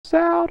It's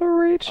out of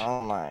reach.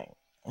 Oh my.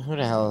 Who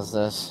the hell is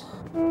this?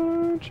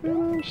 Who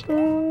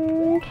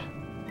the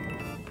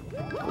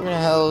Who the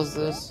hell is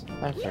this?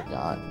 I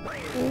forgot.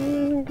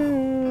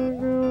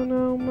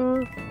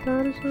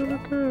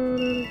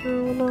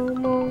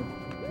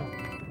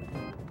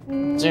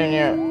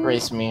 Junior,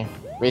 race me.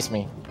 Race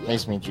me.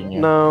 Race me, Junior.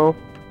 No.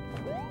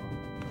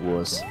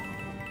 Wuss.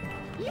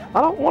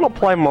 I don't want to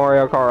play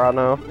Mario Kart right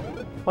now.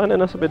 Playing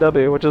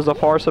NSMBW, which is a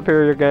far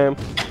superior game.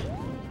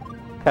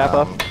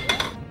 Kappa.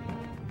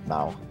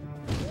 No.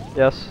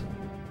 Yes.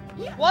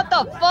 What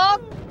the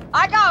fuck?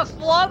 I got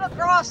flung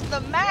across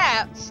the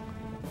maps.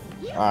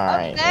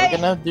 Alright, Okay. we're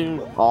gonna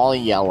do all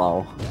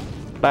yellow.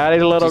 Batty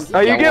little. Just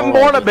Are you getting yellow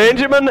bored of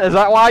everything. Benjamin? Is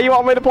that why you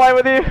want me to play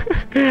with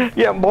you?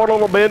 Getting bored of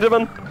little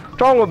Benjamin?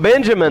 What's wrong with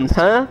Benjamin,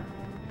 huh?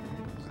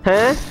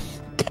 Huh?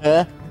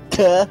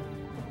 Cuh.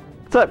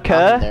 What's up, I'm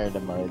cuh? nerd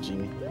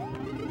emoji.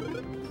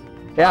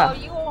 Yeah. Oh,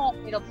 you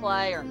want me to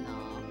play or not?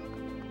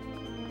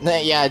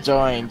 Yeah,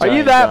 join. Are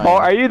you that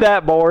bored? Are you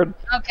that bored?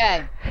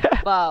 Okay,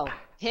 Bo,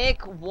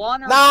 pick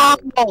one or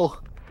No!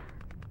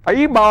 Are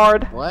you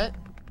bored? What?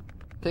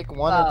 Pick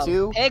one Bo, or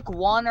two? Pick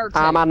one or two.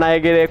 I'm a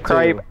negative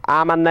creep. Two.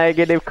 I'm a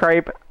negative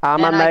creep.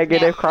 I'm And a I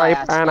negative can't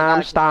creep, class, and we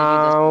I'm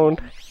gotta continue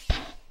stoned.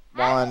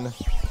 One.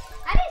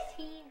 How does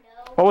he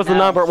know? What was the No.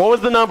 number? What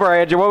was the number,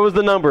 Andrew? What was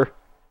the number?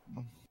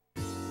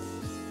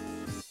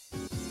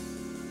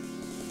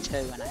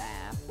 2.5.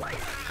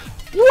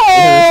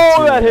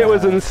 Whoa! That hit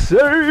was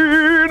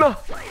insane!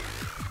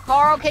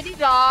 Carl, can you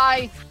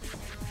die?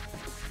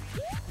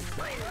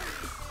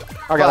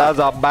 Okay, that was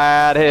a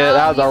bad hit. No,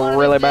 That you was wanna a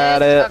really be bad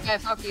dicks? hit. Okay,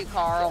 fuck you,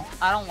 Carl.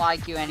 I don't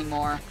like you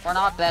anymore. We're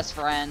not best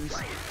friends.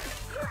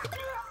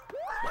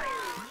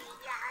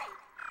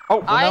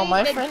 Oh, I No,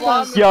 my even friend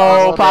plugged was- the yo,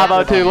 puzzle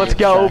 502, down. let's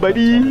go,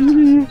 baby!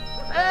 Ew!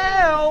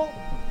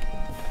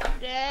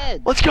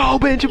 Dead. Let's go,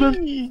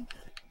 Benjamin!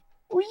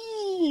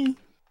 Wee!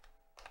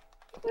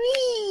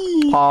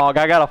 Wee! Pog,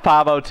 I got a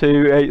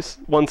 502 8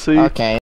 1C. Okay.